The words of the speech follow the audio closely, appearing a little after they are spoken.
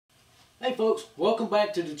Hey folks, welcome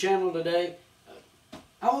back to the channel today.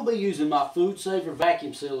 I will be using my Food Saver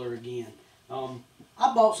vacuum sealer again.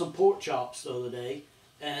 I bought some pork chops the other day,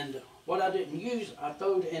 and what I didn't use, I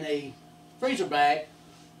threw it in a freezer bag,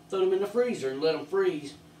 threw them in the freezer and let them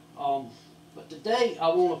freeze. But today I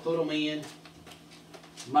want to put them in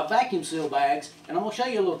my vacuum seal bags, and I'm going to show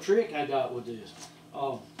you a little trick I got with this.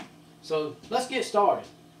 So let's get started.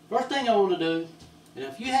 First thing I want to do, and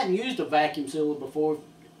if you hadn't used a vacuum sealer before,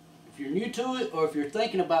 if you're new to it or if you're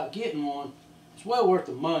thinking about getting one, it's well worth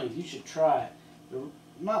the money. You should try it. They're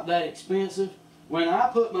not that expensive. When I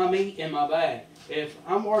put my meat in my bag, if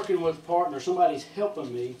I'm working with a partner, somebody's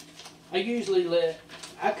helping me, I usually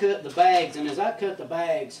I cut the bags, and as I cut the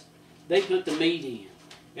bags, they put the meat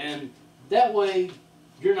in. And that way,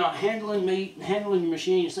 you're not handling meat and handling your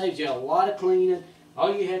machine. It saves you a lot of cleaning.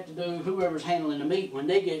 All you have to do, whoever's handling the meat, when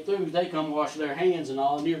they get through, they come wash their hands and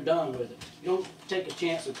all, and you're done with it. You don't take a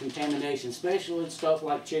chance of contamination, especially with stuff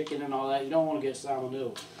like chicken and all that. You don't want to get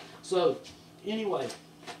salmonella. So, anyway,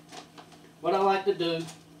 what I like to do,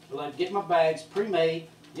 I like to get my bags pre-made,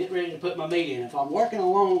 get ready to put my meat in. If I'm working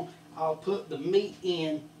alone, I'll put the meat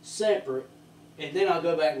in separate, and then I'll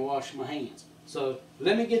go back and wash my hands. So,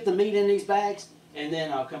 let me get the meat in these bags, and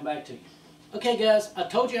then I'll come back to you. Okay guys, I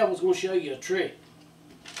told you I was going to show you a trick.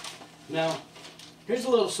 Now, here's a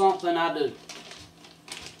little something I do.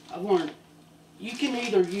 I've learned you can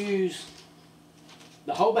either use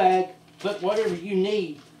the whole bag, put whatever you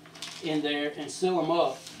need in there and seal them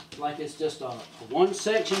up like it's just a one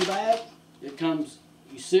section bag. It comes,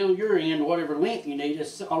 you seal your end whatever length you need,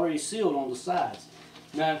 it's already sealed on the sides.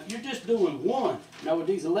 Now if you're just doing one, now with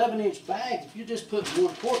these 11-inch bags, if you just put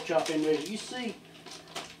one pork chop in there, you see,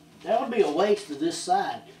 that would be a waste of this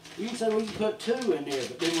side. You can say, well, you can put two in there,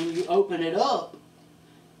 but then when you open it up,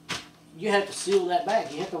 you have to seal that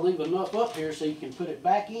back. You have to leave enough up here so you can put it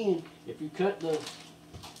back in. If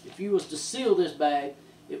you was to seal this bag,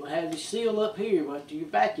 it would have you seal up here after you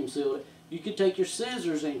vacuum seal it. You could take your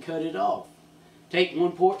scissors and cut it off. Take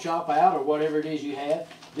one pork chop out or whatever it is you have,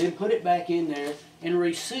 then put it back in there and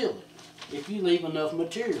reseal it if you leave enough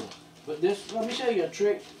material. But this, let me show you a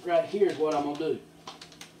trick right here is what I'm going to do.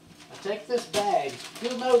 I take this bag,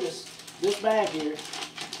 you'll notice this bag here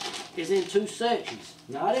is in two sections.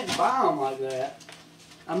 Now I didn't buy them like that,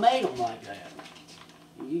 I made them like that.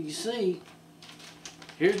 You can see,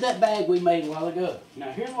 here's that bag we made a while ago.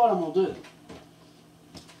 Now here's what I'm going to do.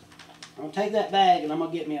 I'm going to take that bag and I'm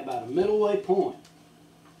going to get me about a middle way point.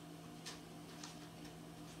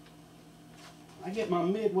 I get my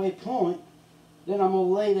midway point, then I'm going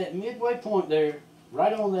to lay that midway point there,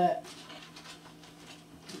 right on that.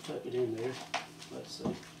 Tuck it in there. Let's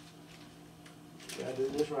see. Gotta do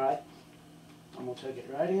this right. I'm gonna tuck it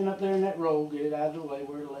right in up there in that roll, get it out of the way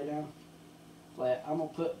where to lay down flat. I'm gonna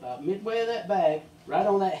put about midway of that bag right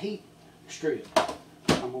on that heat strip.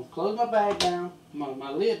 I'm gonna close my bag down, my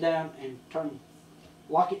lid down, and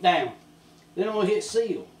lock it down. Then I'm gonna hit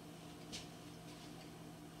seal.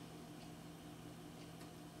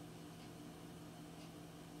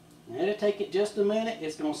 Now it'll take it just a minute.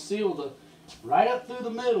 It's gonna seal right up through the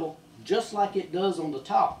middle, just like it does on the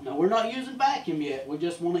top. Now we're not using vacuum yet, we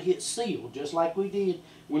just want to hit seal, just like we did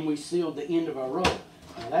when we sealed the end of our roll.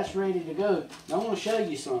 Now that's ready to go. Now I want to show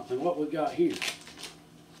you something, what we've got here.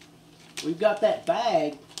 We've got that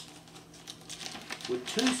bag with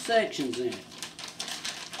two sections in it.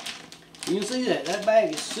 You can see that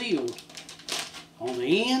bag is sealed on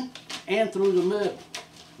the end and through the middle.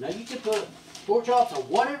 Now you can put pork chops or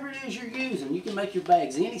whatever it is you're using, you can make your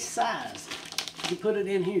bags any size. You can put it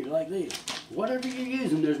in here like this. Whatever you're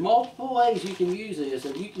using, there's multiple ways you can use this,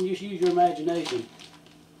 and you can just use your imagination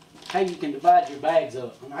how you can divide your bags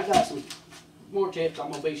up. And I got some more tips I'm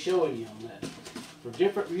going to be showing you on that. For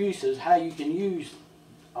different uses, how you can use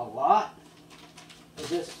a lot of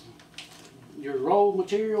this, your rolled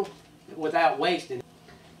material, without wasting it.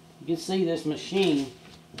 You can see this machine,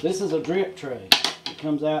 this is a drip tray. It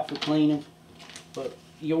comes out for cleaning, but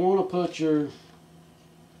you want to put your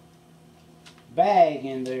bag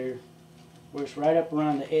in there where it's right up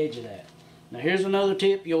around the edge of that. Now here's another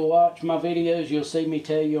tip. You'll watch my videos, you'll see me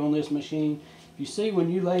tell you on this machine. If you see when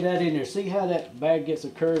you lay that in there, see how that bag gets a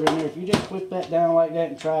curve in there? If you just flip that down like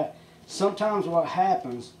that and try it, sometimes what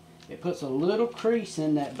happens, it puts a little crease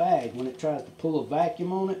in that bag when it tries to pull a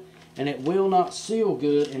vacuum on it, and it will not seal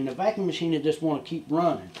good, and the vacuum machine will just want to keep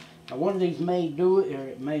running. Now one of these may do it or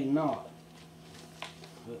it may not.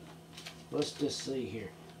 But let's just see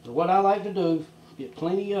here. So what I like to do, get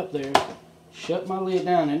plenty up there, shut my lid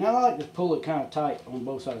down, and I like to pull it kind of tight on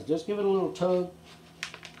both sides. Just give it a little tug,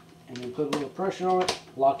 and then put a little pressure on it,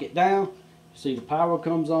 lock it down, See the power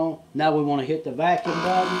comes on. Now we want to hit the vacuum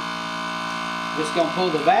button. Just going to pull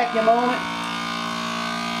the vacuum on it.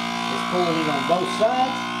 It's pulling it on both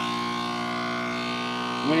sides.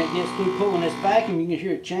 When it gets through pulling this vacuum, you can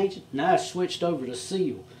hear it changing. Now it's switched over to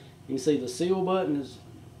seal. You can see the seal button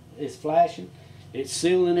is flashing. It's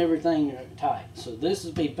sealing everything tight. So this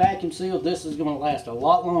is be vacuum sealed. This is going to last a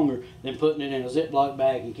lot longer than putting it in a Ziploc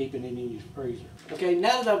bag and keeping it in your freezer. Okay,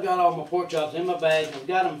 now that I've got all my pork chops in my bag, I've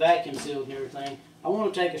got them vacuum sealed and everything, I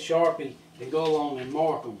want to take a Sharpie and go along and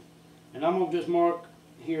mark them. And I'm going to just mark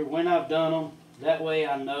here when I've done them. That way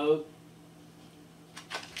I know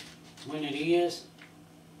when it is.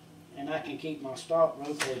 And I can keep my stock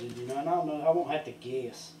rotated, you know, and I won't have to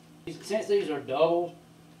guess. Since these are doubled,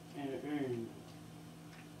 and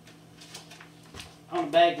on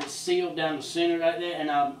the bag that's sealed down the center right there, and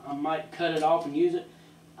I might cut it off and use it,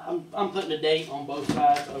 I'm putting a date on both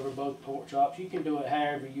sides over both pork chops. You can do it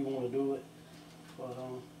however you want to do it, but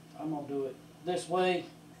I'm going to do it this way.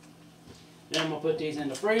 Then I'm going to put these in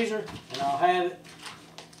the freezer, and I'll have it.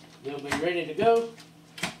 They'll be ready to go.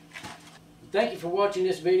 Thank you for watching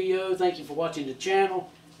this video. Thank you for watching the channel.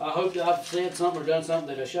 I hope that I've said something or done something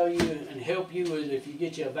that'll show you and help you if you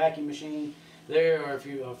get you a vacuum machine there, or if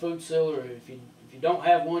you're a food sealer, or if you don't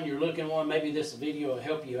have one, you're looking for one, maybe this video will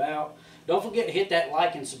help you out. Don't forget to hit that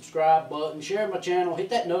like and subscribe button. Share my channel. Hit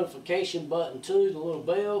that notification button too, the little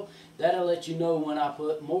bell. That'll let you know when I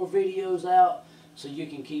put more videos out, so you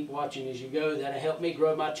can keep watching as you go. That'll help me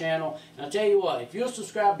grow my channel. And I'll tell you what, if you'll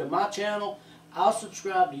subscribe to my channel, I'll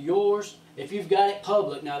subscribe to yours if you've got it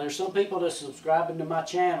public. Now, there's some people that subscribing to my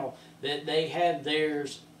channel that they have their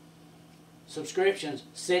subscriptions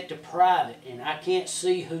set to private, and I can't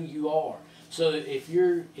see who you are. So if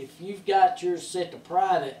you've got yours set to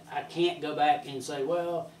private, I can't go back and say,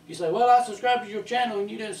 well, you say, well, I subscribed to your channel and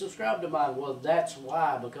you didn't subscribe to mine. Well, that's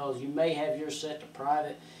why, because you may have yours set to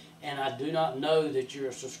private, and I do not know that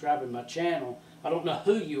you're subscribing to my channel. I don't know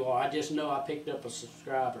who you are. I just know I picked up a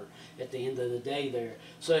subscriber at the end of the day there.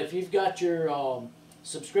 So if you've got your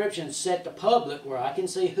subscription set to public, where I can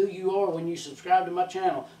see who you are when you subscribe to my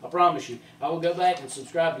channel, I promise you, I will go back and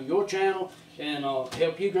subscribe to your channel and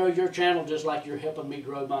help you grow your channel just like you're helping me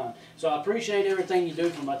grow mine. So I appreciate everything you do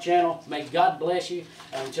for my channel. May God bless you.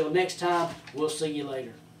 Until next time, we'll see you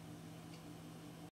later.